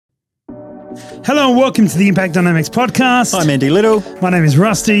Hello and welcome to the Impact Dynamics podcast. I'm Andy Little. My name is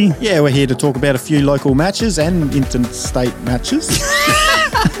Rusty. Yeah, we're here to talk about a few local matches and interstate matches.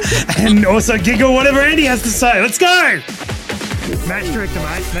 And also giggle whatever Andy has to say. Let's go! Match director,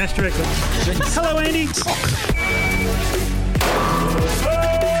 mate. Match director. Hello, Andy.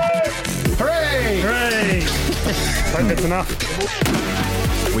 Hooray! Hooray. Hope that's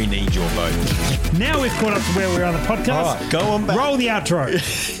enough. We need your vote. Now we've caught up to where we are on the podcast. All right, go on back. Roll the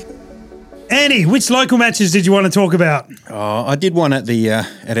outro. Andy, which local matches did you want to talk about? Oh, I did one at the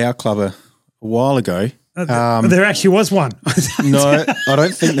at our club a while ago. There actually was one. No, I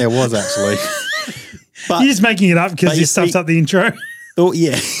don't think there was actually. But You're just making it up because you stuffed up the intro.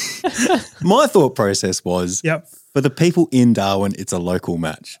 yeah. My thought process was, Yep. for the people in Darwin, it's a local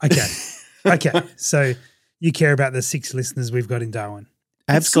match. Okay. So you care about the 6 listeners we've got in Darwin.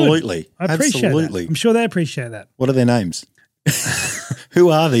 Absolutely. I appreciate Absolutely. that. I'm sure they appreciate that. What are their names? Who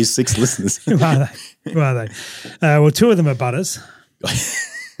are these 6 listeners? Who are they? Well, 2 of them are Butters.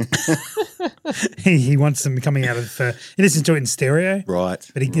 he wants them coming out of. He listens to it in stereo, Right.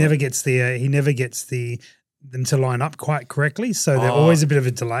 but he never gets them to line up quite correctly. So there's always a bit of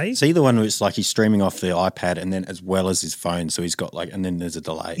a delay. See the one where it's like he's streaming off the iPad and then as well as his phone, so he's got and then there's a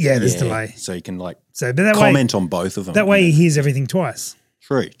delay. Yeah, there's delay. So you can But that comment on both of them. That way he hears everything twice.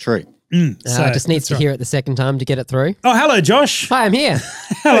 True. So just needs to hear it the second time to get it through. Oh, hello, Josh. Hi, I'm here.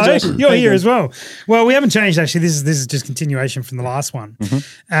 Hello, Josh. you're How you here doing? as well. Well, we haven't changed actually. This is just continuation from the last one.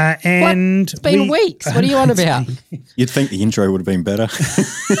 And It's been weeks. What are you on about? You'd think the intro would have been better.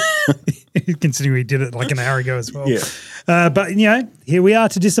 Considering we did it like an hour ago as well. Yeah. But, here we are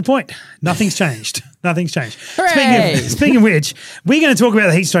to disappoint. Nothing's changed. Nothing's changed. Hooray! Speaking of which, we're going to talk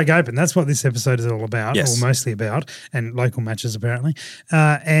about the Heatstroke Open. That's what this episode is all about, Yes. or mostly about, and local matches apparently.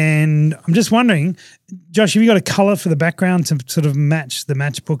 And I'm just wondering, Josh, have you got a colour for the background to sort of match the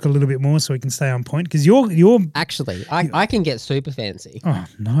match book a little bit more so we can stay on point? Because you're Actually, I can get super fancy. oh,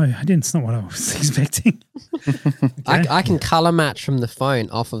 no, I didn't. It's not what I was expecting. I can colour match from the phone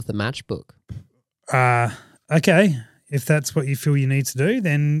off of the matchbook. Okay. If that's what you feel you need to do,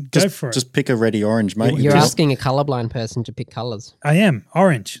 then go for it. Just pick a reddy orange, mate. You're Just- asking a colourblind person to pick colours. I am.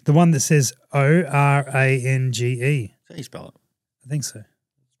 Orange. The one that says Orange. How do you spell it? I think so.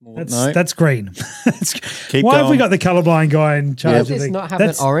 No. That's green. Keep Why have we going. got the colourblind guy in charge Does of this the not have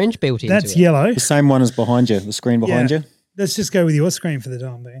an orange built into That's it? yellow. The same one as behind you, the screen behind you. Let's just go with your screen for the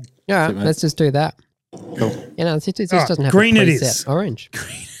time being. All right, mate. let's just do that. Cool. It just All right, doesn't have green a it preset is. orange.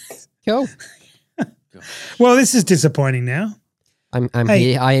 Cool. Well, this is disappointing now. I'm Hey.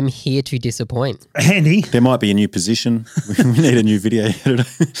 here. I am here to disappoint. Andy. There might be a new position. We need a new video editor.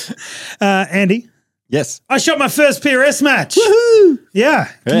 Andy. Yes. I shot my first PRS match. Woohoo! Yeah.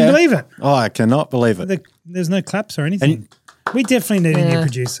 Can you Yeah. believe it? Oh, I cannot believe it. There's no claps or anything. We definitely need a new Yeah.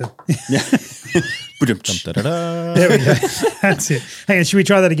 producer. Da-da. There we go. That's it. Hang on, should we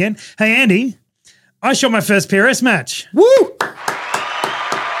try that again? Hey, Andy, I shot my first PRS match. Woo!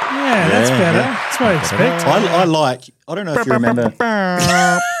 Yeah, that's Yeah, better. yeah. That's what I expect. I don't know if you remember.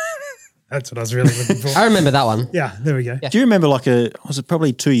 That's what I was really looking for. I remember that one. Yeah, there we go. Do you remember was it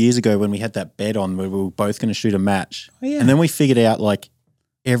probably 2 years ago when we had that bet on where we were both going to shoot a match? Oh, yeah. And then we figured out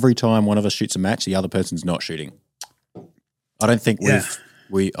every time one of us shoots a match, the other person's not shooting. I don't think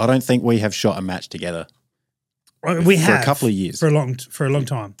I don't think we have shot a match together. We for have a couple of years. for a long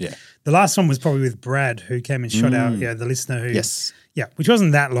time. Yeah. The last one was probably with Brad, who came and shot out. Yeah, the listener who. Yes. Yeah, which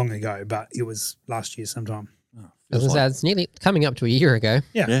wasn't that long ago, but it was last year sometime. As I said, it's nearly coming up to a year ago.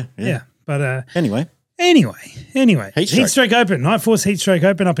 Yeah, Yeah. But Anyway. Anyway, Heatstroke. Heatstroke Open, Night Force Heatstroke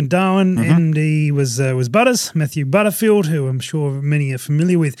Open up in Darwin. MD was Butters, Matthew Butterfield, who I'm sure many are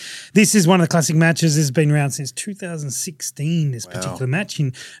familiar with. This is one of the classic matches. It's been around since 2016. This particular match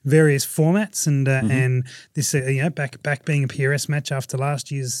in various formats, and this back being a PRS match after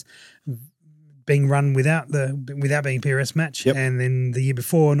last year's being run without being a PRS match, Yep. and then the year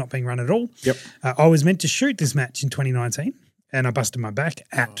before not being run at all. Yep. I was meant to shoot this match in 2019, and I busted my back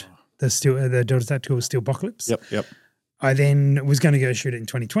at the Delta Tactical Steel Apocalypse. Yep. I then was going to go shoot it in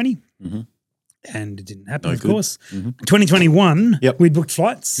 2020, and it didn't happen, No of good. course. 2021, Yep. we'd booked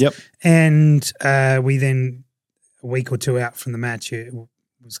flights, Yep. and we then, a week or two out from the match, it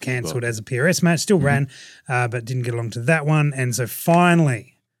was cancelled as a PRS match, still ran, but didn't get along to that one. And so finally,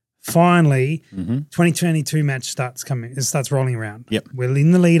 2022 match starts rolling around. Yep. We're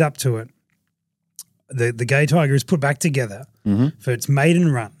in the lead up to it. The Gay Tiger is put back together for its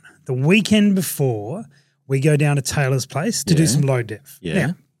maiden run. The weekend before, we go down to Taylor's place to do some load dev. Yeah.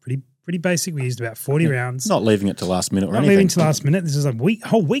 Now, pretty basic. We used about 40 rounds. Not leaving it to last minute or Not anything. leaving to last minute. This is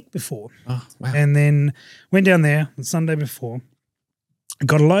whole week before. Oh, wow. And then went down there the Sunday before I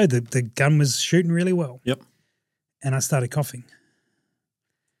got a load. The gun was shooting really well. Yep. And I started coughing.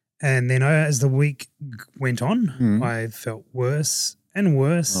 And then as the week went on, I felt worse and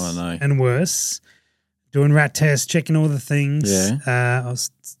worse and worse. Doing rat tests, checking all the things. Yeah. I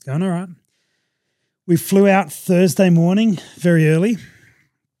was going all right. We flew out Thursday morning very early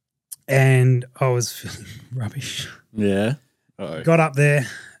and I was feeling rubbish. Yeah. Got up there.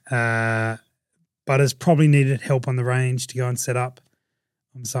 Butters probably needed help on the range to go and set up.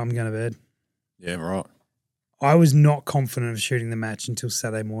 So I'm going to bed. Yeah, right. I was not confident of shooting the match until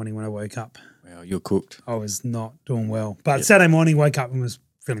Saturday morning when I woke up. Wow, you're cooked. I was not doing well. But Saturday morning, woke up and was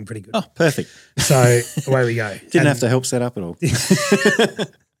feeling pretty good. Oh, perfect. So away we go. Didn't have to help set up at all.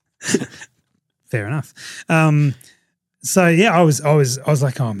 Fair enough. So yeah, I was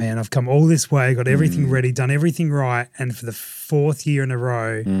like, oh man, I've come all this way, got everything ready, done everything right, and for the 4th year in a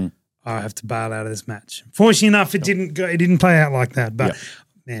row, I have to bail out of this match. Fortunately enough, it didn't play out like that, but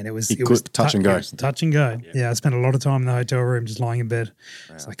man, it was touch and go. Touch and go. Yeah, I spent a lot of time in the hotel room just lying in bed.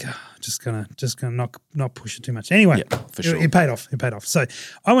 Wow. It's like, just gonna not push it too much. Anyway, for sure. It paid off. So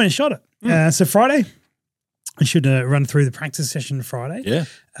I went and shot it. So Friday, I should run through the practice session Friday. Yeah.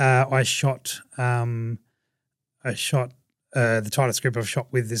 I shot the tightest grip I've shot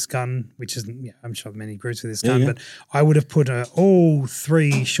with this gun, which isn't, I haven't shot many groups with this gun, but I would have put all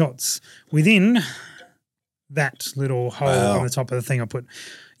 3 shots within that little hole on the top of the thing.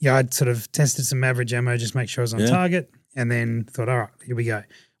 I'd sort of tested some average ammo, just make sure I was on target, and then thought, all right, here we go.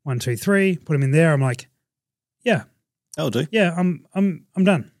 1, 2, 3, put them in there. I'm like, that'll do. Yeah, I'm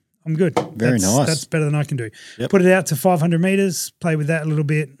done. I'm good. Very nice. That's better than I can do. Yep. Put it out to 500 meters, play with that a little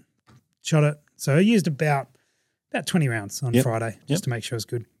bit, shot it. So I used about 20 rounds on Friday just to make sure it's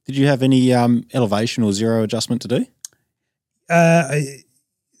good. Did you have any elevation or zero adjustment to do? There's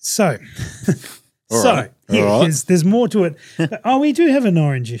more to it. We do have an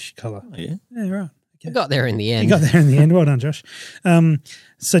orangish colour. Oh, yeah. Yeah, right. Okay. You got there in the end. You got there in the end. Well done, Josh.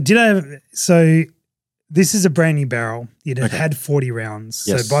 So this is a brand new barrel. It had 40 rounds.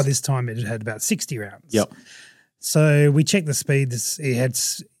 Yes. So by this time it had about 60 rounds. Yep. So we checked the speed.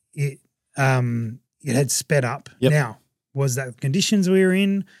 It had sped up. Yep. Now, was that the conditions we were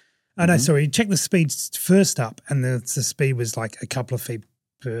in? Oh, no, sorry. Check the speed first up, and the speed was like a couple of feet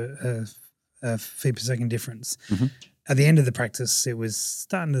per second difference. Mm-hmm. At the end of the practice, it was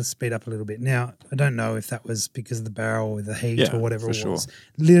starting to speed up a little bit. Now, I don't know if that was because of the barrel or the heat or whatever it was.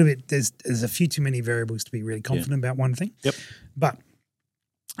 A little bit. There's a few too many variables to be really confident about one thing. Yep. But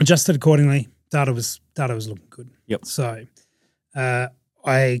adjusted accordingly. Data was looking good. Yep. So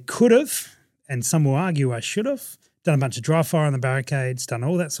I could have, and some will argue I should have, done a bunch of dry fire on the barricades, done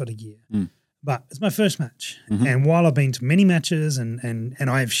all that sort of gear. But it's my first match. Mm-hmm. And while I've been to many matches and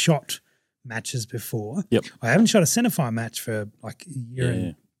I have shot matches before, I haven't shot a centerfire match for like a year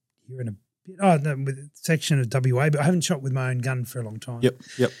and a bit. Oh, no, with a section of WA, but I haven't shot with my own gun for a long time. Yep.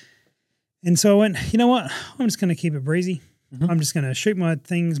 And so I went, you know what? I'm just going to keep it breezy. Mm-hmm. I'm just going to shoot my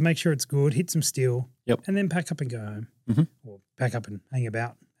things, make sure it's good, hit some steel, and then pack up and go home, or pack up and hang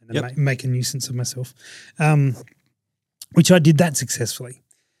about and then make a nuisance of myself, which I did that successfully.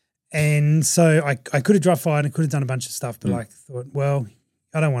 And so I could have dry fired and I could have done a bunch of stuff, but thought, well,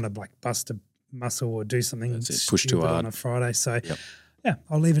 I don't want to like bust a muscle or do something push too hard on a Friday. So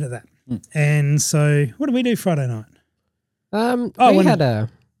I'll leave it at that. And so what did we do Friday night?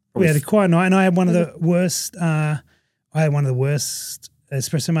 We had a quiet night, and I had one of the worst. I had one of the worst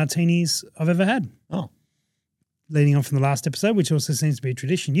espresso martinis I've ever had. Oh, leading on from the last episode, which also seems to be a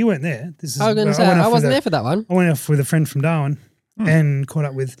tradition. You weren't there. I wasn't there for that one. I went off with a friend from Darwin and caught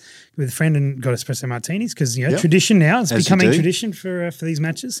up with a friend and got espresso martinis because tradition now. It's becoming tradition for these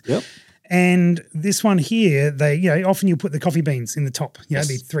matches. Yep. And this one here, they often you put the coffee beans in the top. There'd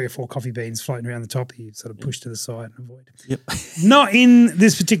be 3 or 4 coffee beans floating around the top that you sort of push to the side and avoid. Yep. Not in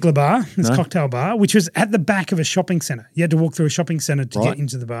this particular bar, this cocktail bar, which was at the back of a shopping centre. You had to walk through a shopping centre to get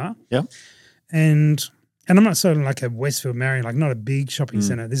into the bar. Yeah. And I'm not sort of like a Westfield Marion, like not a big shopping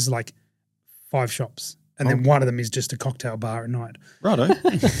centre. This is like 5 shops. And then one of them is just a cocktail bar at night. Righto.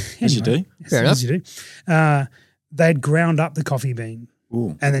 As you do. Fair enough. As you do. They'd ground up the coffee bean.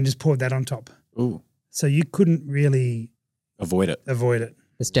 Ooh. And then just poured that on top. Ooh. So you couldn't really avoid it.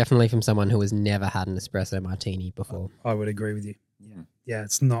 It's definitely from someone who has never had an espresso martini before. I would agree with you. Yeah,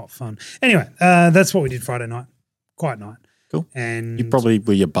 it's not fun. Anyway, that's what we did Friday night. Quiet night. Cool. And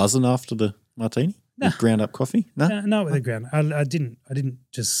were you buzzing after the martini? No. With ground up coffee? No? Not with the ground. I didn't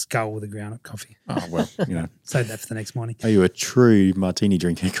just scull with the ground up coffee. Oh, well, Save that for the next morning. Are you a true martini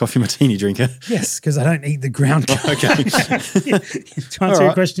drinker, coffee martini drinker? Yes, because I don't eat the ground. Okay. To answer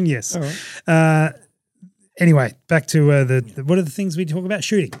your question, yes. All right. Anyway, back to the what are the things we talk about?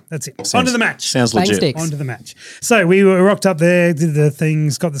 Shooting. That's it. On to the match. Sounds Bang legit. sticks. On to the match. So we were rocked up there, did the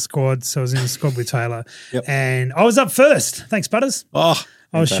things, got the squad. So I was in the squad with Taylor. Yep. And I was up first. Thanks, Butters. Oh,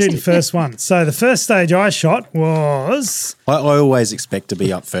 I was shooting first one. So the first stage I shot was... I always expect to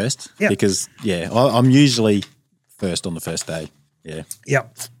be up first Yep. because, I'm usually first on the first day. Yeah.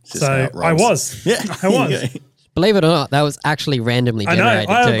 Yep. just how So it I rolls. was. Yeah. I was. Believe it or not, that was actually randomly I know.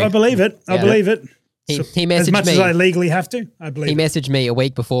 generated too. I believe it. I Yeah. believe it. He As messaged much me. as I legally have to, I believe He it. messaged me a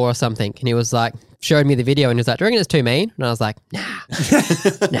week before or something, and he was like, showed me the video, and he was like, "Do you reckon it's too mean?" And I was like,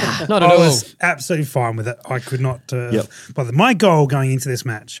 "Nah, not at I all." was absolutely fine with it. I could not Yep. bother. My goal going into this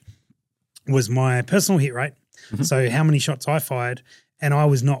match was my personal hit rate. Mm-hmm. So how many shots I fired, and I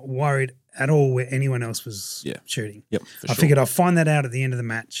was not worried at all where anyone else was Yeah. shooting. Yep. For I sure. figured I'll find that out at the end of the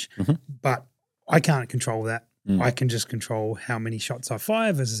match, but I can't control that. Mm. I can just control how many shots I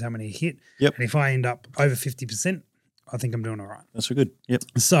fire versus how many I hit. Yep. And if I end up over 50%, I think I'm doing all right. That's good. Yep.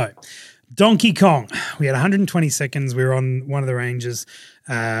 So, Donkey Kong, we had 120 seconds. We were on one of the ranges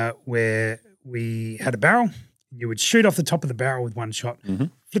where we had a barrel. You would shoot off the top of the barrel with one shot, flip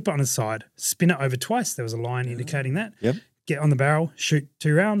it on its side, spin it over twice. There was a line indicating that. Yep. Get on the barrel, shoot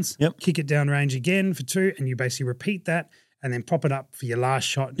 2 rounds, Yep. kick it down range again for 2, and you basically repeat that and then pop it up for your last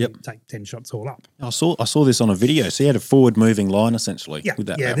shot and Yep. you take 10 shots all up. I saw this on a video. So you had a forward moving line essentially. Yeah, With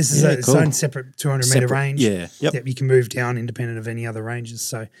that yeah. barrel. This is its cool. own separate 200-meter Separate- range. yeah, yep. You can move down independent of any other ranges.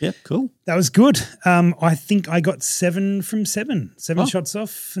 So Yep. Cool. that was good. I think I got 7 from 7 Oh. shots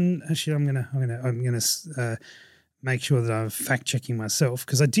off. And actually, I'm gonna make sure that I'm fact checking myself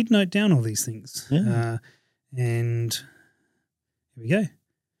because I did note down all these things. Yeah. And here we go.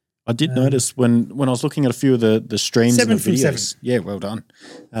 I did notice when I was looking at a few of the streams 7 and the from videos. 7. Yeah, well done.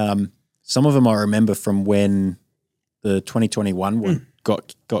 Some of them I remember from when the 2021 one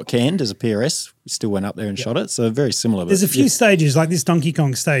got canned as a PRS. We still went up there and shot it. So very similar. There's a but few yeah. stages like this Donkey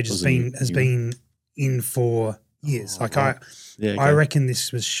Kong stage has Wasn't been in for years. Oh, like right. Yeah, I okay. reckon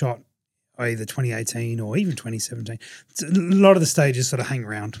this was shot either 2018 or even 2017. A lot of the stages sort of hang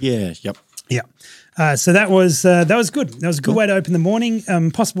around. Yeah. Yep. Yeah. So that was good. That was a good way to open the morning.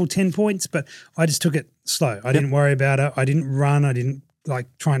 Possible 10 points, but I just took it slow. I didn't worry about it. I didn't run. I didn't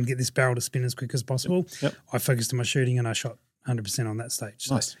try and get this barrel to spin as quick as possible. Yep. I focused on my shooting and I shot 100% on that stage.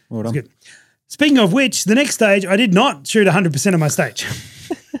 So Nice. Well it was done. good. Speaking of which, the next stage, I did not shoot 100% of my stage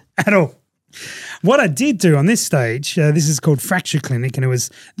at all. What I did do on this stage, this is called Fracture Clinic, and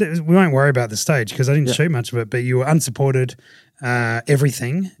we won't worry about the stage because I didn't shoot much of it, but you were unsupported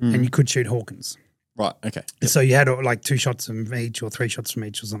everything and you could shoot Hawkins. Right. Okay. So you had like 2 shots from each or 3 shots from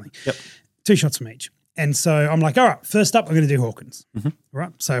each or something. Yep. 2 shots from each. And so I'm like, all right, first up, I'm going to do Hawkins. All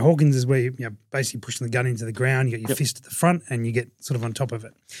right. So Hawkins is where you're basically pushing the gun into the ground. You got your fist at the front and you get sort of on top of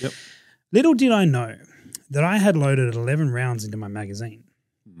it. Yep. Little did I know that I had loaded 11 rounds into my magazine.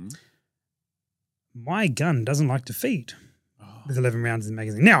 My gun doesn't like to feed with 11 rounds in the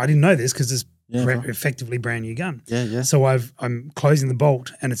magazine. Now, I didn't know this because it's effectively brand new gun. Yeah. Yeah. So I'm closing the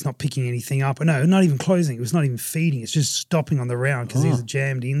bolt and it's not picking anything up. No, not even closing. It was not even feeding. It's just stopping on the round because it was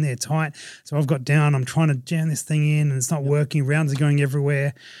jammed in there tight. So I've got down. I'm trying to jam this thing in and it's not working. Rounds are going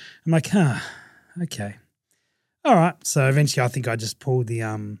everywhere. I'm like, okay. All right. So eventually I think I just pulled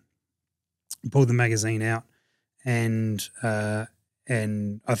the magazine out and I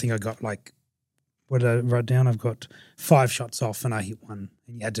think I got like, what did I write down? I've got 5 shots off and I hit 1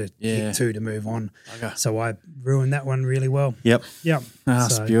 and you had to hit 2 to move on. Okay. So I ruined that one really well. Yep. Yep.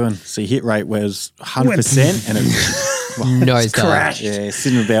 Spewing. So your hit rate was 100% and it Nose dive. crashed. yeah,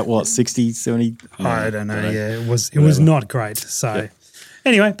 sitting about what, 60, 70? I don't know. Yeah, it was not great. So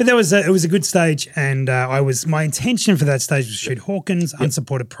anyway, but it was a good stage, and my intention for that stage was shoot Hawkins,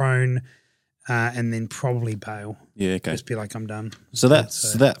 unsupported prone, and then probably bail. Yeah, okay. Just be like, I'm done. So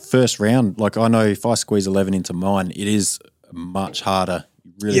that first round, like I know if I squeeze 11 into mine, it is much harder.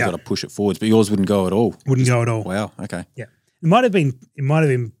 You really got to push it forwards, but yours wouldn't go at all. Wouldn't go at all. Wow. Okay. Yeah, it might have been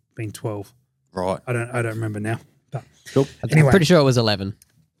 12. Right. I don't remember now. But Cool. anyway, I'm pretty sure it was 11.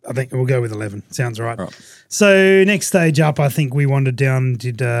 I think we'll go with 11. Sounds right. Right. So next stage up, I think we wandered down,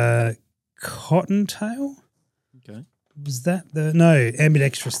 did Cottontail. Okay. Was that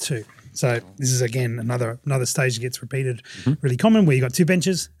Ambidextrous 2. So this is again another stage that gets repeated, really common, where you got 2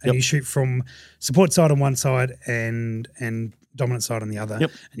 benches and you shoot from support side on one side and dominant side on the other.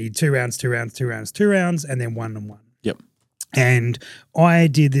 Yep. And you do 2 rounds, 2 rounds, 2 rounds, 2 rounds, and then 1 and 1. Yep. And I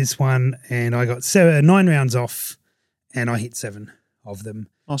did this one, and I got 9 rounds off, and I hit 7 of them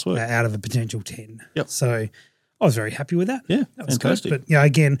Nice work. out of a potential 10. Yep. So I was very happy with that. Yeah, that was fantastic. good. But yeah,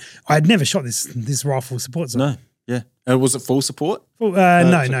 again, I had never shot this rifle support zone. No. Yeah. Was it full support? Well,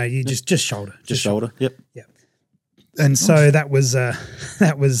 no, you just shoulder. Just shoulder. Yep. Yeah. And so that was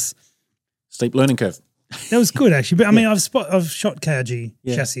Steep learning curve. that was good actually. But I mean, I've shot KRG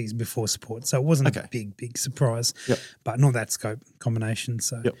Yeah. chassis before support, so it wasn't a big surprise. Yep. But not that scope combination.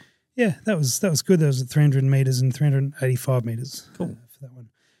 So Yep. yeah, that was good. That was at 300 meters and 385 meters. Cool. For that one.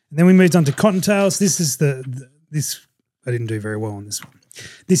 And then we moved on to Cottontails. This is this I didn't do very well on this one.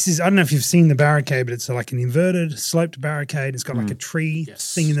 This is, I don't know if you've seen the barricade, but it's like an inverted sloped barricade. It's got like a tree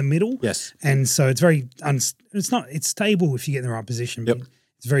thing in the middle. Yes. And so it's very, it's stable if you get in the right position, but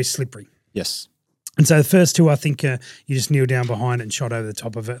it's very slippery. Yes. And so the first two, I think you just kneel down behind it and shot over the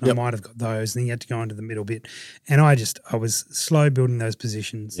top of it. And I might have got those. And then you had to go into the middle bit. And I was slow building those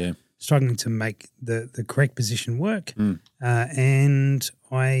positions, struggling to make the correct position work. And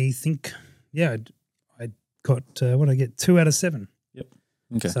I think, I got, what did I get? 2 out of 7.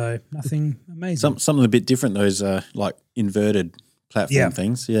 Okay. So nothing amazing. Something a bit different, those like inverted platform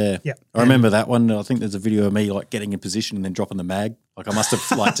things. Yeah. Yeah. I remember that one. I think there's a video of me like getting in position and then dropping the mag. Like I must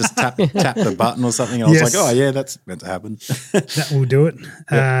have like just tapped the button or something. And I was like, oh yeah, that's meant to happen. That will do it.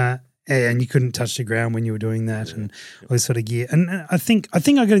 And you couldn't touch the ground when you were doing that and all this sort of gear. And I think I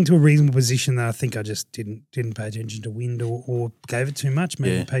got into a reasonable position that I think I just didn't pay attention to wind or gave it too much.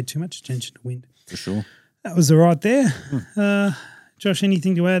 Maybe paid too much attention to wind. For sure. That was all right there. Josh,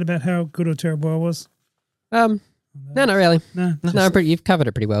 anything to add about how good or terrible I was? No, not really. No. You've covered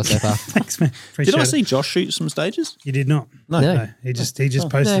it pretty well so far. Thanks, man. Appreciate Did I it. see Josh shoot some stages? You did not. No. He just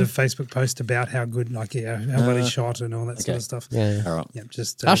posted a Facebook post about how good, like how well he shot and all that sort of stuff. Yeah. All right. Yeah,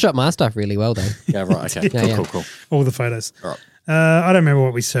 just I shot my stuff really well though. Yeah, right. Okay. Cool. all the photos. All right. I don't remember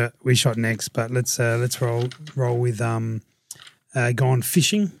what we shot next, but let's roll with gone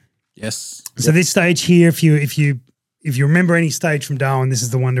fishing. Yes. So this stage here, if you remember any stage from Darwin, this is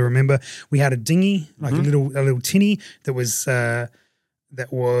the one to remember. We had a dinghy, like a little tinny that was Sort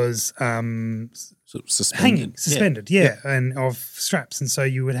of suspended, and of straps. And so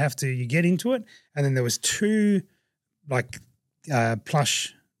you get into it, and then there was 2 like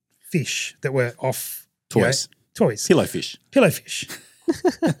plush fish that were off Toys. Pillowfish.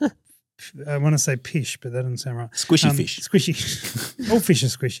 I want to say pish, but that doesn't sound right. Squishy fish. Squishy. All fish are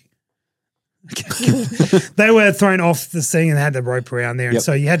squishy. Okay. They were thrown off the thing and had the rope around there. And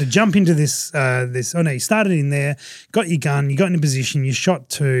so you had to jump into this, you started in there, got your gun, you got in position, you shot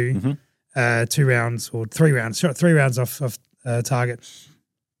 2 rounds or 3 rounds, shot 3 rounds off target.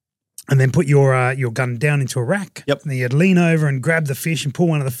 And then put your gun down into a rack. Yep. And then you'd lean over and grab the fish and pull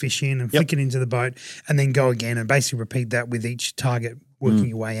one of the fish in and flick it into the boat and then go again and basically repeat that with each target, working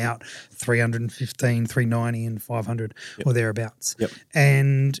your way out, 315, 390 and 500 or thereabouts. Yep.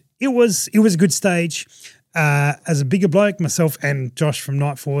 And it was a good stage. As a bigger bloke, myself and Josh from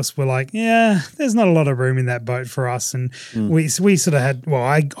Night Force were like, there's not a lot of room in that boat for us. And we sort of had,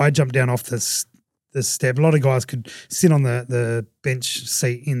 I jumped down off the step. A lot of guys could sit on the bench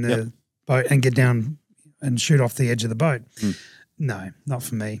seat in the boat and get down and shoot off the edge of the boat. No, not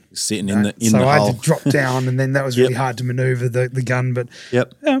for me. Sitting in the so I hull. had to drop down, and then that was really hard to maneuver the gun. But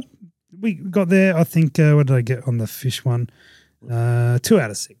we got there. I think what did I get on the fish one? 2 out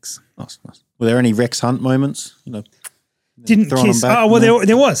of 6. Nice. Were there any Rex Hunt moments? Didn't throwing kiss. them back? Oh well,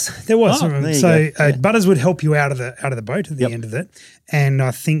 there was. Oh, there you So go. Butters would help you out of the boat at the end of it, and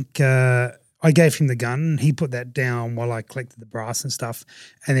I think I gave him the gun. He put that down while I collected the brass and stuff,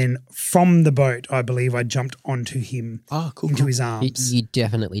 and then from the boat, I believe I jumped onto him into his arms. You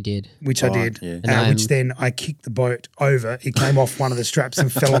definitely did. Which I did, yeah. which then I kicked the boat over. It came off one of the straps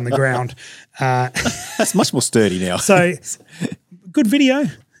and fell on the ground. That's much more sturdy now. So good video.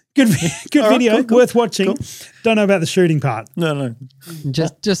 Good video, cool. worth watching. Cool. Don't know about the shooting part. No.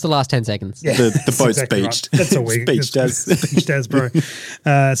 Just the last 10 seconds. Yeah, The boat's exactly beached. Right. That's all we beached as. Beached as, bro.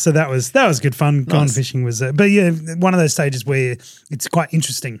 So that was good fun. Gone fishing was, but one of those stages where it's quite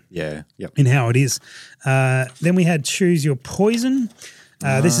interesting. Yeah. Yep. In how it is. Then we had Choose Your Poison.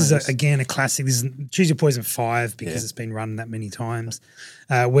 This is again a classic. This is Choose Your Poison 5 because it's been run that many times.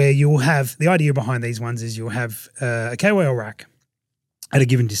 Where you'll have the idea behind these ones is you'll have a KOL rack at a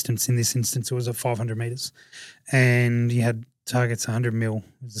given distance. In this instance, it was 500 meters, and you had targets 100 mil.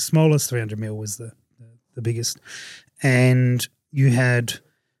 It was the smallest. 300 mil was the biggest, and you had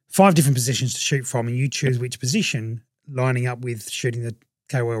 5 different positions to shoot from, and you choose which position lining up with shooting the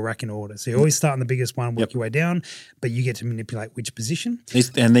KOL rack in order. So you always start on the biggest one, work your way down, but you get to manipulate which position. These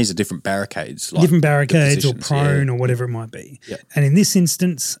are different barricades. Like different barricades or prone or whatever it might be. Yep. And in this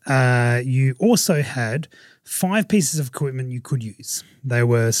instance, you also had 5 pieces of equipment you could use. They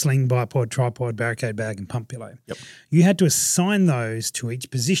were sling, bipod, tripod, barricade bag, and pump pillow. Yep. You had to assign those to each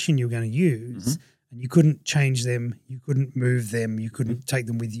position you were going to use, and you couldn't change them. You couldn't move them. You couldn't take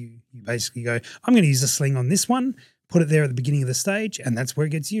them with you. You basically go, I'm going to use a sling on this one, put it there at the beginning of the stage, and that's where it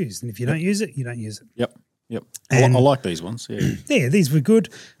gets used. And if you don't use it, you don't use it. Yep. Yep. And- I like these ones. Yeah. Yeah, these were good.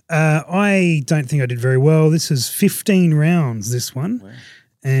 I don't think I did very well. This was 15 rounds, this one. Wow.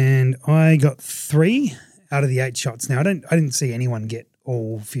 And I got 3 out of the 8 shots. Now, I didn't see anyone get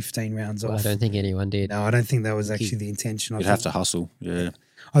all 15 rounds Well, I off. don't think anyone did. No, I don't think that was actually the intention. You'd have to hustle. Yeah.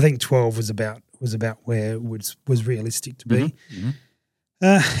 I think 12 was about where it was realistic to be. Mm-hmm.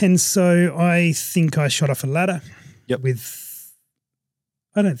 And so I think I shot off a ladder. Yep.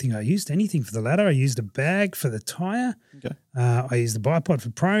 I don't think I used anything for the ladder. I used a bag for the tire. Okay. I used the bipod for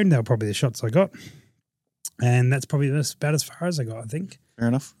prone. They were probably the shots I got. And that's probably about as far as I got, I think. Fair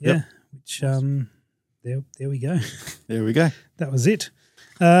enough. Yeah. Yep. Which there we go. There we go. That was it.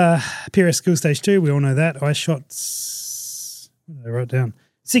 PRS Skill Stage 2, we all know that. I shot, what did I write down?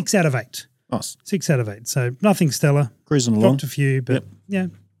 6 out of 8. Nice. 6 out of 8. So nothing stellar. Cruising along. Dropped a few, but Yep. yeah,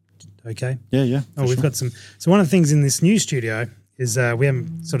 okay. Yeah, yeah. Oh, we've got some. So one of the things in this new studio is we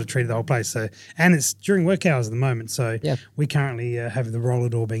haven't sort of treated the whole place. So, and it's during work hours at the moment. So Yeah. we currently have the roller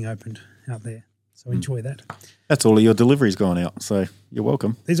door being opened out there. So enjoy that. That's all of your deliveries gone out, so you're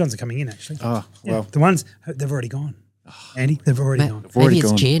welcome. These ones are coming in actually. Ah, Yeah. well, The ones, they've already gone. Andy, they've already gone. already Maybe it's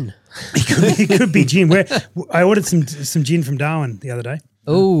gone. gin. It could be gin. I ordered some gin from Darwin the other day.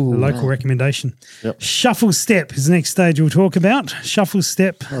 Oh, A local recommendation. Yep. Shuffle step is the next stage we'll talk about. Shuffle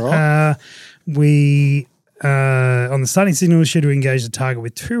step. All right. We on the starting signal should engage the target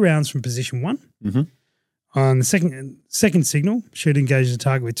with 2 rounds from position 1. Mhm. On the second signal should engage the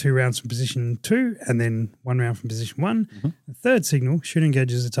target with 2 rounds from position 2 and then 1 round from position 1. The third signal should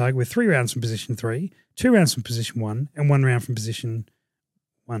engage the target with 3 rounds from position 3, 2 rounds from position 1 and 1 round from position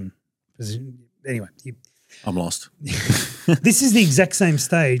 1. Anyway, I'm lost. this is the exact same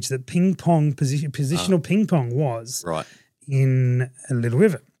stage that positional ping pong was Right. in Little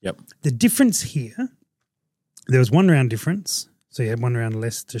River. Yep. The difference here, there was 1 round difference, so you had 1 round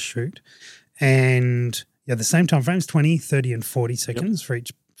less to shoot, and you had the same time frames, 20, 30 and 40 seconds for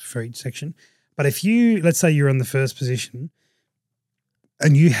each section. But if you, let's say you're on the first position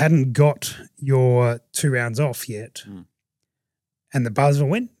and you hadn't got your 2 rounds off yet and the buzzer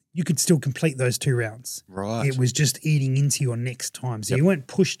went, you could still complete those 2 rounds. Right. It was just eating into your next time. So Yep. you weren't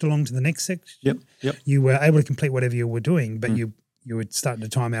pushed along to the next section. Yep. Yep. You were able to complete whatever you were doing, but you would start to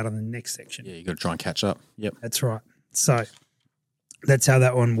time out on the next section. Yeah, you got to try and catch up. Yep. That's right. So that's how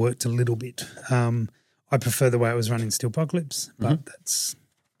that one worked a little bit. I prefer the way it was run in Steelpocalypse, but that's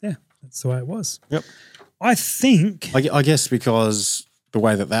the way it was. Yep. I think I guess because the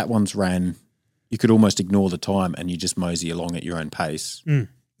way that one's ran, you could almost ignore the time and you just mosey along at your own pace.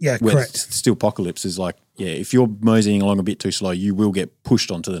 yeah, Where correct. Still Apocalypse is like, yeah, if you're moseying along a bit too slow, you will get pushed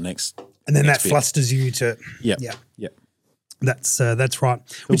onto the next. And then that next bit. flusters you to Yep. yeah. Yep. That's right.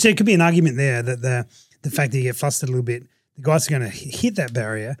 Which there could be an argument there that the fact that you get flustered a little bit, the guys who are going to hit that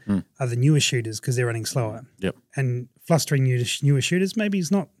barrier are the newer shooters because they're running slower. Yep. And flustering newer shooters maybe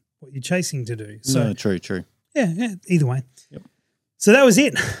is not what you're chasing to do. So No, true. yeah, either way. Yep. So that was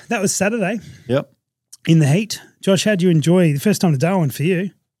it. That was Saturday Yep. in the heat. Josh, how'd you enjoy the first time to Darwin for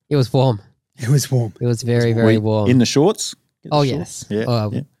you? It was warm. It was warm. It was very, very warm. In the shorts? Get the Oh, shorts? yes. Yeah.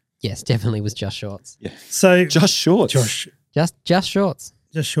 Yeah. Yes, definitely was just shorts. Yeah. So Just shorts. Josh, Just shorts.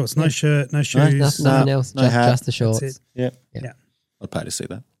 just shorts, no shirt, no shoes. Nothing else. no hat. Just the shorts. That's it. Yep. Yeah. I'd pay to see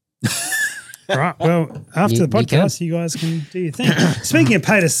that. All right. Well, after You- the you can. podcast, you guys can do your thing. Speaking of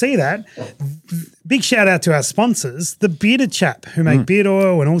pay to see that, big shout out to our sponsors, the Bearded Chap, who make beard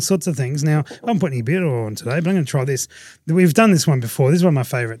oil and all sorts of things. Now, I haven't put any beard oil on today, but I'm going to try this. We've done this one before. This is one of my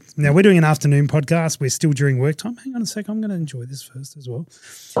favorites. Now, we're doing an afternoon podcast. We're still during work time. Hang on a sec. I'm going to enjoy this first as well.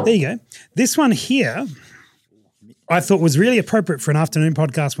 There you go. This one here, I thought was really appropriate for an afternoon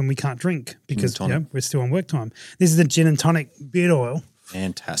podcast when we can't drink because tonic. we're still on work time. This is the gin and tonic beard oil.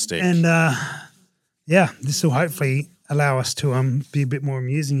 Fantastic. And this will hopefully allow us to be a bit more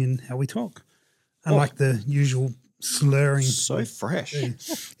amusing in how we talk, unlike the usual slurring. so fresh.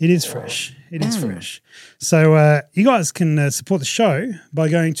 It is fresh. It is fresh. So you guys can support the show by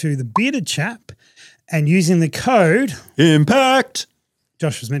going to the Bearded Chap and using the code. Impact.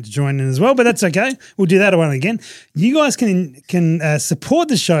 Josh was meant to join in as well, but that's okay. We'll do that one again. You guys can support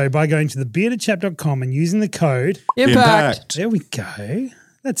the show by going to thebeardedchap.com and using the code. Impact. There we go.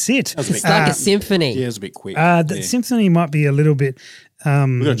 That's it. It's like a symphony. Yeah, it was a bit quick. The Yeah. symphony might be a little bit. We're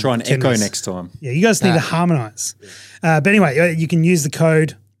going to try and echo generous. next time. Yeah, you guys need to harmonize. But anyway, you can use the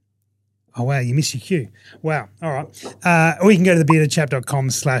code. Oh, wow, you missed your cue. Wow. All right. Or you can go to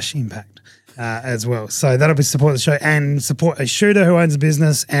thebeardedchap.com/impact. as well. So that'll be support the show and support a shooter who owns a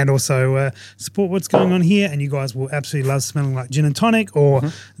business, and also support what's going on here. And you guys will absolutely love smelling like gin and tonic, or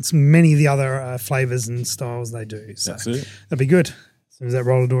it's many of the other flavors and styles they do. So That's it. that'd be good as soon as that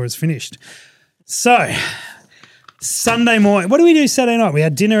roller door is finished. So Sunday morning, what did we do Saturday night? We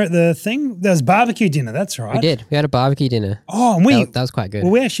had dinner at the thing. There was barbecue dinner. That's right. We did. We had a barbecue dinner. Oh, and That was quite good.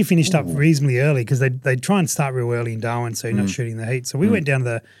 well, we actually finished up reasonably early because they try and start real early in Darwin, so you're not shooting the heat. So we went down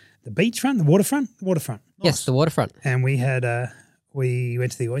to the beachfront, the waterfront. Yes, the waterfront. And we had we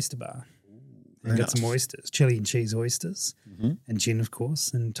went to the oyster bar and got some oysters, chili and cheese oysters, and gin, of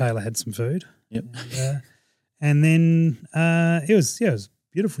course. And Taylor had some food. Yep. And then it was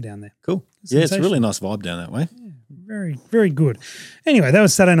beautiful down there. Cool. Yeah, it's a really nice vibe down that way. Very, very good. Anyway, that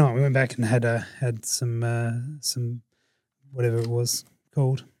was Saturday night. We went back and had some whatever it was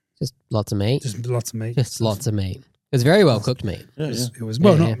called. Just lots of meat. Just lots of meat. Just lots of meat. It was very well cooked meat. Yeah, yeah. It was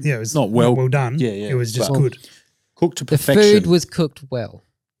well, Yeah, it was Not well- done. yeah, yeah, It was just but- good. Cooked to The perfection. food was cooked well.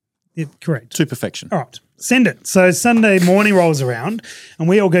 Correct. to perfection. All right, send it. So Sunday morning rolls around, and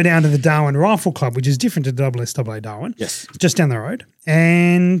we all go down to the Darwin Rifle Club, which is different to SSAA Darwin. Yes. Just down the road,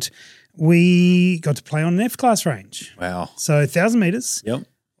 and we got to play on an F-class range. Wow. So 1,000 meters, Yep.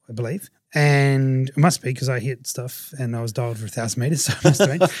 I believe. And it must be because I hit stuff and I was dialed for 1,000 meters. So it must have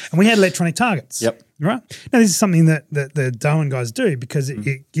been. And we had electronic targets. Yep. Right. Now, this is something that the Darwin guys do because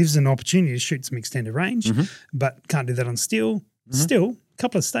it gives an opportunity to shoot some extended range, but can't do that on steel. Still, a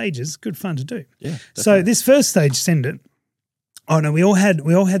couple of stages, good fun to do. Yeah. So this first stage, send it. Oh no, we all had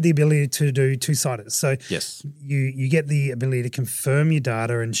the ability to do two-siders. So Yes. you get the ability to confirm your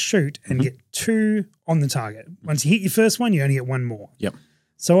data and shoot and get two on the target. Once you hit your first one, you only get one more. Yep.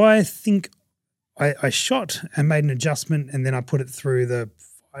 So I think I shot and made an adjustment, and then I put it through the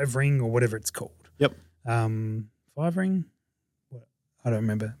 5-ring or whatever it's called. Yep. 5-ring? I don't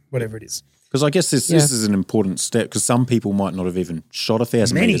remember. Whatever it is. Because I guess this is an important step because some people might not have even shot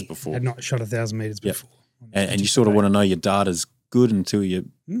 1,000 Many meters before. had not shot 1,000 meters Yep. before. And you sort of want to know your data's good until you,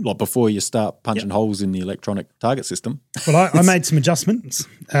 like before you start punching holes in the electronic target system. Well, I made some adjustments.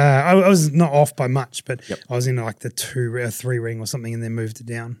 I was not off by much, but I was in like the 3-ring or something, and then moved it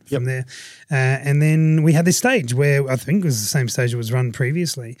down from there. And then we had this stage where I think it was the same stage that was run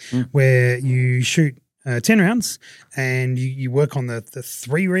previously, where you shoot 10 rounds and you work on the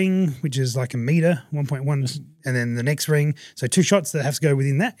 3-ring, which is like a meter, 1.1, and then the next ring. So 2 shots that have to go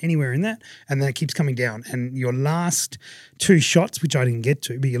within that, anywhere in that, and then it keeps coming down. And your last 2 shots, which I didn't get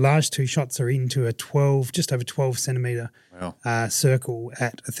to, but your last 2 shots are into a just over 12 centimeter circle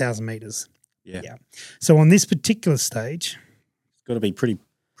at 1,000 meters. Yeah. So on this particular stage, It's got to be pretty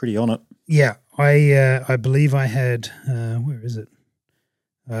on it. yeah, I believe I had where is it?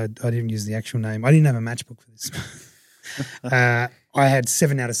 I didn't use the actual name. I didn't have a matchbook for this. I had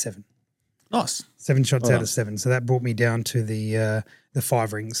 7 out of 7. Nice. 7 shots out of 7. So that brought me down to the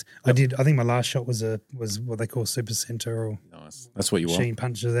 5 rings. I think my last shot was what they call super center or Nice. That's what you want. machine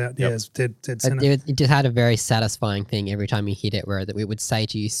punches out. Yep. Yeah, it's dead center. It just had a very satisfying thing every time you hit it, where it would say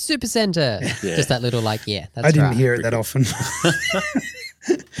to you, "Super Center." Yeah. Just that little that's I didn't right. hear it that often.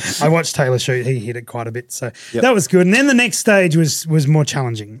 I watched Taylor shoot. He hit it quite a bit, so that was good. And then the next stage was more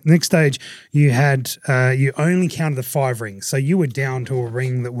challenging. The next stage, you had you only counted the 5 rings, so you were down to a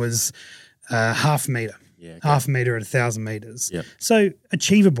ring that was half a meter, half a meter at 1,000 meters. Yep. So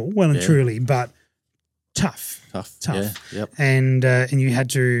achievable, well and truly, but tough. Yeah. Yep. And you had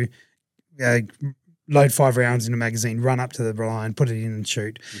to load 5 rounds in a magazine, run up to the line, put it in and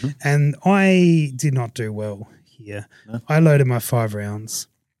shoot. And I did not do well here. No. I loaded my 5 rounds,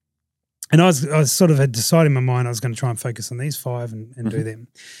 and I was sort of had decided in my mind I was going to try and focus on these 5 and do them.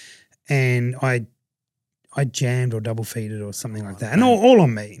 And I jammed or double feeded or something like that, and all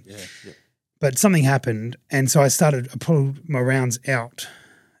on me. Yeah. Yep. But something happened, and so I pulled my rounds out,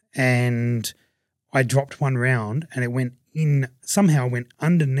 and I dropped 1 round, and it went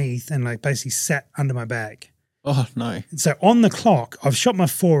underneath and like basically sat under my bag. Oh, no. So on the clock, I've shot my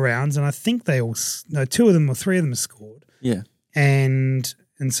 4 rounds, and I think 2 of them or 3 of them are scored. Yeah. And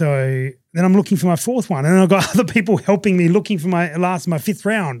so then I'm looking for my 4th one, and I've got other people helping me looking for my 5th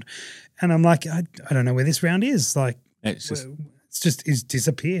round, and I'm like, I don't know where this round is. Like, it's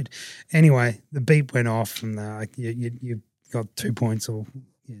disappeared. Anyway, the beep went off, and you got 2 points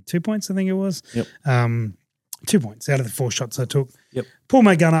 2 points, I think it was. Yep. 2 points out of the 4 shots I took. Yep. Pulled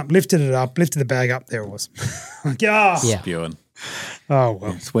my gun up, lifted the bag up. There it was. Like, Yeah. Spewing. Oh,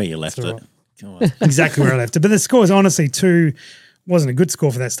 well. It's where you left That's it. all right. Come on. Exactly where I left it. But the score is honestly 2. Wasn't a good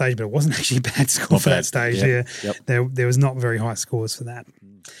score for that stage, but it wasn't actually a bad score Not for bad. that stage. Yep. Yeah. Yep. There was not very high scores for that.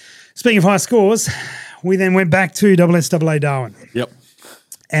 Speaking of high scores, we then went back to SSAA Darwin. Yep.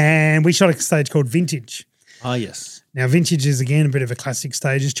 And we shot a stage called Vintage. Ah, yes. Now, Vintage is, again, a bit of a classic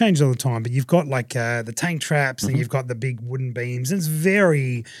stage. It's changed all the time, but you've got like the tank traps and you've got the big wooden beams. And it's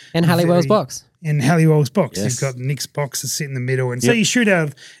very... And Halliwell's box. In Halliwell's box. Yes. You've got Nick's box that sit in the middle. And so you shoot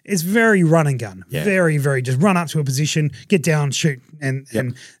out, it's very run and gun. Yeah. Very, very just run up to a position, get down, shoot, and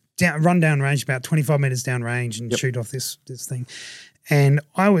run down range about 25 meters down range and shoot off this thing. And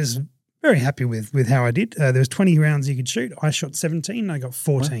I was very happy with how I did. There was 20 rounds you could shoot. I shot 17. I got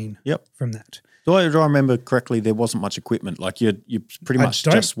 14 from that. Do I remember correctly, there wasn't much equipment. Like you pretty much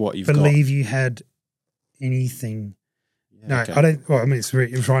just what you've got. I don't believe you had anything. Yeah, no, okay. I don't. Well, I mean, it's right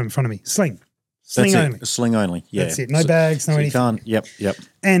in front of me. Sling That's only. it. Sling only. Yeah. That's it. No bags, no so anything. You can't. Yep.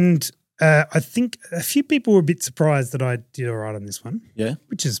 And I think a few people were a bit surprised that I did all right on this one. Yeah.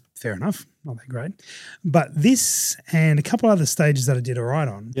 Which is fair enough. Not that great. But this and a couple other stages that I did all right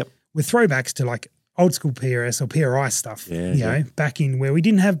on were throwbacks to like old school PRS or PRI stuff. Yeah, you know, back in where we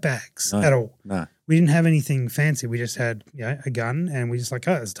didn't have bags at all. No. We didn't have anything fancy. We just had, a gun and we just like,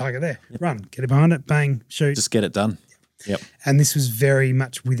 oh, there's a target there. Run, get it behind it, bang, shoot. Just get it done. Yep. And this was very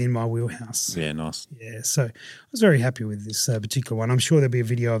much within my wheelhouse. Yeah, nice. Yeah, so I was very happy with this particular one. I'm sure there'll be a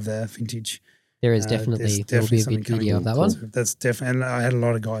video of the Vintage. There is definitely there will be a something good video of that coming. one. That's definitely, and I had a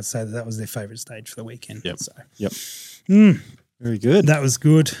lot of guys say that was their favourite stage for the weekend. Yep. So. Yep. Very good. That was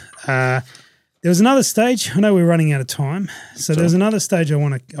good. There was another stage. I know we're running out of time, so there's another stage I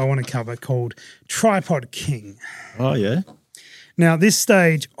want to cover called Tripod King. Oh yeah. Now this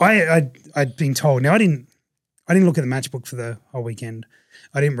stage, I'd been told. Now I didn't look at the matchbook for the whole weekend.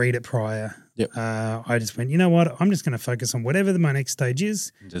 I didn't read it prior. Yep. I just went, you know what? I'm just going to focus on whatever my next stage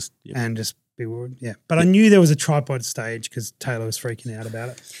is, and just be yeah. But I knew there was a tripod stage because Taylor was freaking out about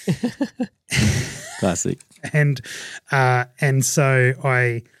it. Classic. And so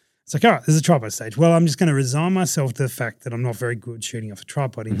it's like, all right, there's a tripod stage. Well, I'm just going to resign myself to the fact that I'm not very good shooting off a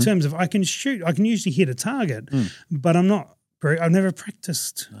tripod in terms of I can usually hit a target, but I've never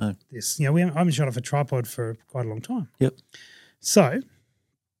practiced this. I haven't shot off a tripod for quite a long time. Yep. So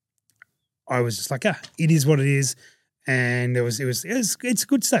I was just like, it is what it is. And it's a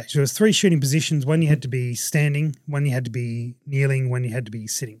good stage. There was 3 shooting positions. One you had to be standing, one you had to be kneeling, one you had to be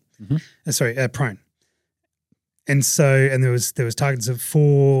sitting. Prone. And so, and there was targets of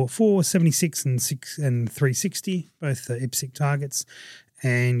 476 and 360, both IPSC targets.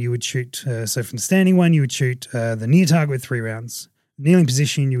 And you would shoot, so from the standing one, you would shoot the near target with 3 rounds. Kneeling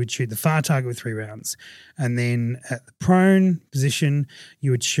position, you would shoot the far target with 3 rounds. And then at the prone position,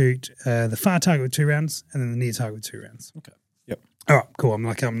 you would shoot the far target with 2 rounds and then the near target with 2 rounds. Okay. Yep. All right, cool. I'm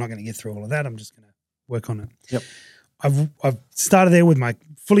not going to get through all of that. I'm just going to work on it. Yep. I've started there with my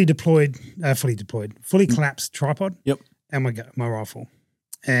fully collapsed tripod. Yep. And my rifle.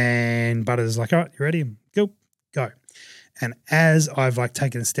 And Butter's like, all right, you ready? Go. And as I've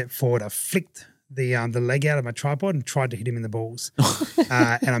taken a step forward, I flicked the leg out of my tripod and tried to hit him in the balls.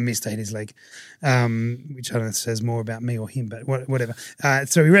 And I missed. I hit his leg, which I don't know if it says more about me or him, but whatever.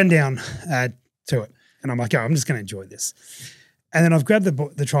 So we ran down to it. And I'm like, I'm just going to enjoy this. And then I've grabbed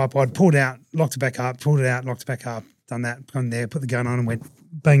the tripod, pulled out, locked it back up, pulled it out, locked it back up, done that, gone there, put the gun on and went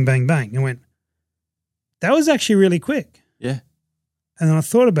bang, bang, bang. And went, that was actually really quick. Yeah. And then I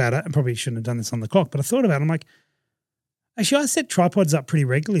thought about it. I probably shouldn't have done this on the clock, but I thought about it. I'm like, actually, I set tripods up pretty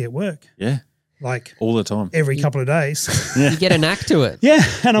regularly at work. Yeah. All the time. Every couple of days. You get a knack to it. Yeah.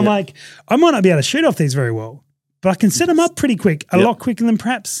 And I'm like, I might not be able to shoot off these very well, but I can set them up pretty quick, a lot quicker than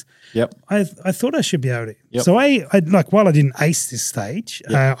perhaps I thought I should be able to. Yep. So I while I didn't ace this stage,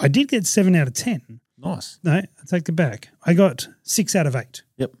 I did get 7 out of 10. Nice. No, I take it back. I got 6 out of 8.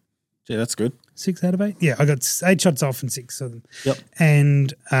 Yep. Yeah, that's good. 6 out of 8? Yeah, I got 8 shots off and 6 of them. Yep.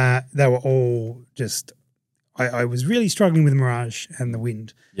 And they were all just, I was really struggling with Mirage and the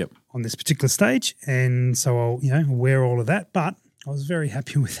wind on this particular stage. And so I'll, wear all of that. But I was very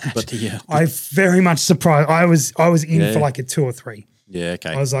happy with that. But I very much surprised. I was in for a 2 or 3. Yeah,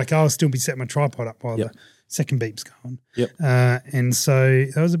 okay. I was like, I'll still be setting my tripod up while the second beep's going. Yep. And so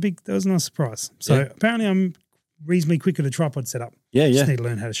that was a nice surprise. So apparently I'm reasonably quick at a tripod setup. Yeah, Just need to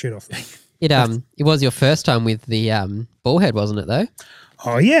learn how to shoot off. It was your first time with the ball head, wasn't it, though?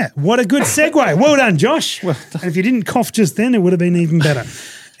 Oh, yeah. What a good segue. Well done, Josh. Well done. And if you didn't cough just then, it would have been even better.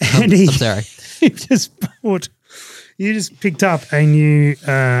 And I'm sorry. You just picked up a new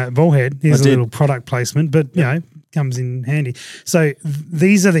ball head. Here's a little product placement, but, comes in handy. So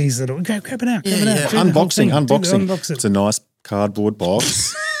these are these little – grab it out. Unboxing. It's a nice cardboard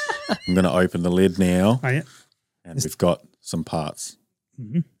box. I'm going to open the lid now. Oh, yeah. And we've got some parts.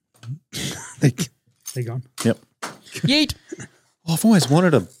 Mm-hmm. They're gone. Yep. Yeet. I've always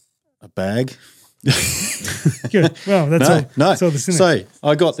wanted a bag Good. Well, that's all. No. That's all that's in there. So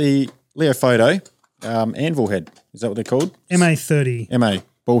I got the Leophoto anvil head. Is that what they're called? MA30 MA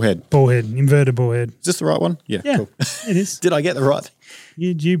ball head. ball head, inverted ball head. Is this the right one? Yeah. Yeah, Cool. it is. Did I get the right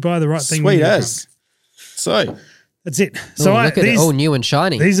thing? You buy the right thing. when Sweet you get as. So drunk. That's it. So Look at it, all new and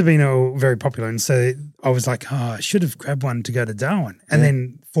shiny. These have been all very popular, and so I was like, I should have grabbed one to go to Darwin. And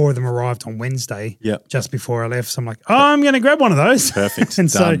then 4 of them arrived on Wednesday, Yep. just before I left. So I'm like, I'm going to grab one of those. Perfect. and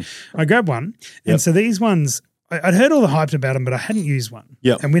Done. so I grabbed one. Yep. And so these ones, I'd heard all the hype about them, but I hadn't used one.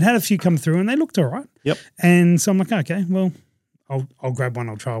 Yep. And we'd had a few come through, and they looked all right. Yep. And so I'm like, okay, well, I'll grab one.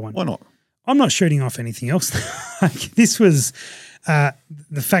 I'll try one. Why not? I'm not shooting off anything else. Like, this was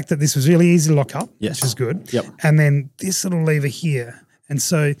the fact that this was really easy to lock up, Yes. which was good. Yep. And then this little lever here. And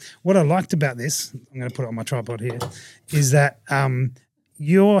so what I liked about this, I'm going to put it on my tripod here, is that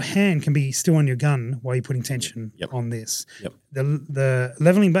your hand can be still on your gun while you're putting tension Yep. on this. Yep. The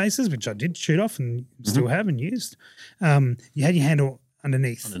leveling bases, which I did shoot off and still have and used, you had your handle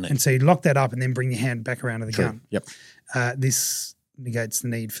underneath. And so you lock that up and then bring your hand back around to the gun. Yep. This negates the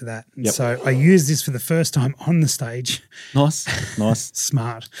need for that. And Yep. so I used this for the first time on the stage. Nice. Nice.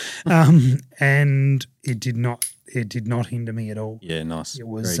 Smart. And it did not hinder me at all. Yeah, nice. It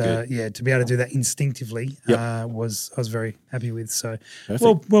was Very good. to be able to do that instinctively Yep. I was very happy with. So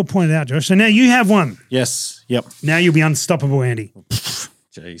Perfect. well pointed out, Josh. So now you have one. Yes. Yep. Now you'll be unstoppable, Andy.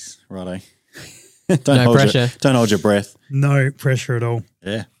 Jeez. Righto. No pressure. Don't hold your breath. No pressure at all.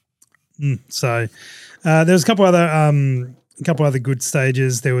 Yeah. So there was a couple other good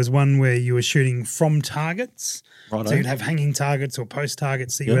stages. There was one where you were shooting from targets. Righto. So you'd have hanging targets or post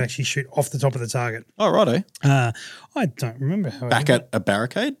targets that you Yep. would actually shoot off the top of the target. Oh, righto. I don't remember how. Back at a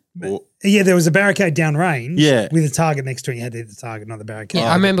barricade? Or, Yeah, there was a barricade down range. Yeah. with a target next to it. You had to hit the target, not the barricade.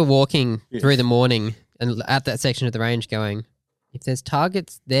 Yeah, I remember walking through the morning and at that section of the range going, if there's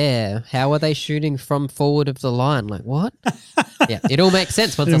targets there, how are they shooting from forward of the line? Like, what? Yeah, it all makes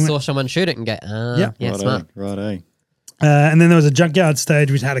sense once I saw someone shoot it and go, Yep. yeah, righto. smart. Righto. And then there was a junkyard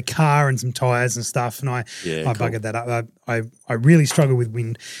stage which had a car and some tyres and stuff, and I Yeah, cool. buggered that up. I really struggle with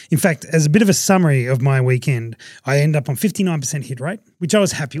wind. In fact, as a bit of a summary of my weekend, I end up on 59% hit rate, which I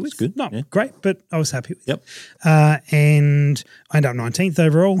was happy with. good, Not yeah. great, but I was happy with. Yep. And I ended up 19th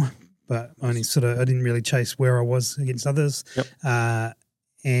overall, but I didn't really chase where I was against others. Yep.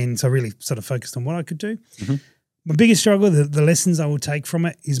 And so I really sort of focused on what I could do. Mm-hmm. My biggest struggle, the lessons I will take from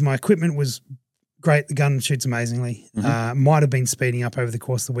it, is my equipment was great. The gun shoots amazingly. Mm-hmm. Might have been speeding up over the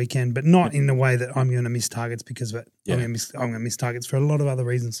course of the weekend, but not in a way that I'm going to miss targets because of it. Yeah. I'm going to miss targets for a lot of other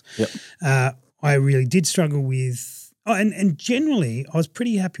reasons. Yep. I really did struggle with, and generally I was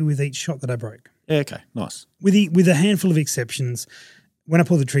pretty happy with each shot that I broke. Yeah, okay. Nice. With a handful of exceptions. When I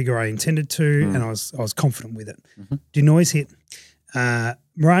pulled the trigger, I intended to, and I was confident with it. Didn't always hit.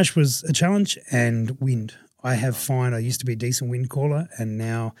 Mirage was a challenge, and wind. I used to be a decent wind caller, and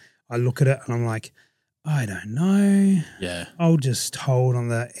now I look at it and I'm like, I don't know. Yeah. I'll just hold on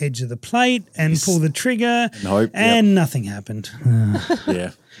the edge of the plate and pull the trigger, And hope. and nothing happened.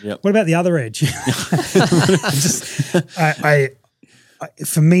 Yeah. Yep. What about the other edge?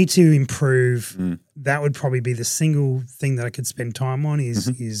 For me to improve, that would probably be the single thing that I could spend time on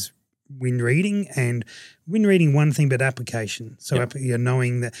is wind reading, and wind reading one thing, but application. So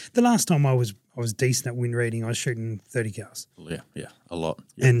knowing that the last time I was decent at wind reading, I was shooting 30 cals, Yeah. A lot.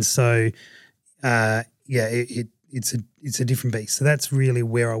 Yep. and so it's a different beast. So that's really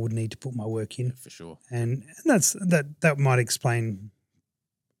where I would need to put my work in, For sure. and that might explain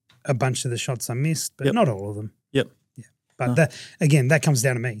a bunch of the shots I missed, but Yep. not all of them. Yep. But that comes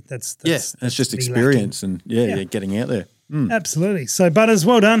down to me. That's And it's just me experience and getting out there. Absolutely. So, Butters,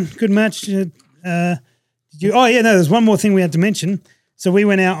 well done. Good match. There's one more thing we had to mention. So we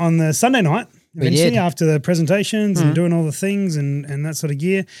went out on the Sunday night, eventually, did. after the presentations and doing all the things and that sort of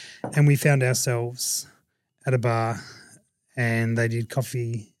gear, and we found ourselves at a bar, and they did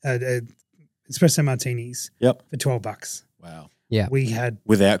coffee, espresso martinis Yep. for $12. Wow. Yeah. We had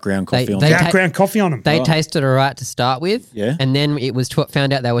Without ground coffee on they- top. background coffee on them. They tasted all right to start with. Yeah. And then it was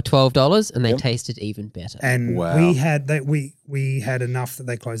found out they were $12 and they tasted even better. And Wow. we had enough that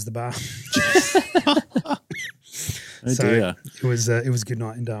they closed the bar. Oh So dear. it was a good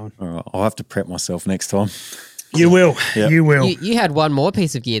night in Darwin. All right. I'll have to prep myself next time. You will. Yep. You will. You had one more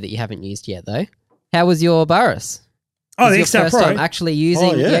piece of gear that you haven't used yet, though. How was your Burris? Oh, the Was your XTR first Pro. time actually using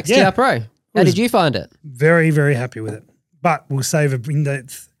yeah. the XTR Yeah. Pro. How did you find it? Very, very happy with it. But we'll save a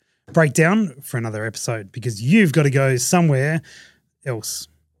in-depth breakdown for another episode because you've got to go somewhere else.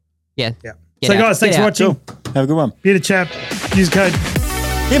 Yeah. Yeah. Get So, out. guys, thanks Get for out. watching. Have a good one. Be the chap. Use code.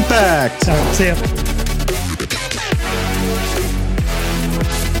 Impact. See ya.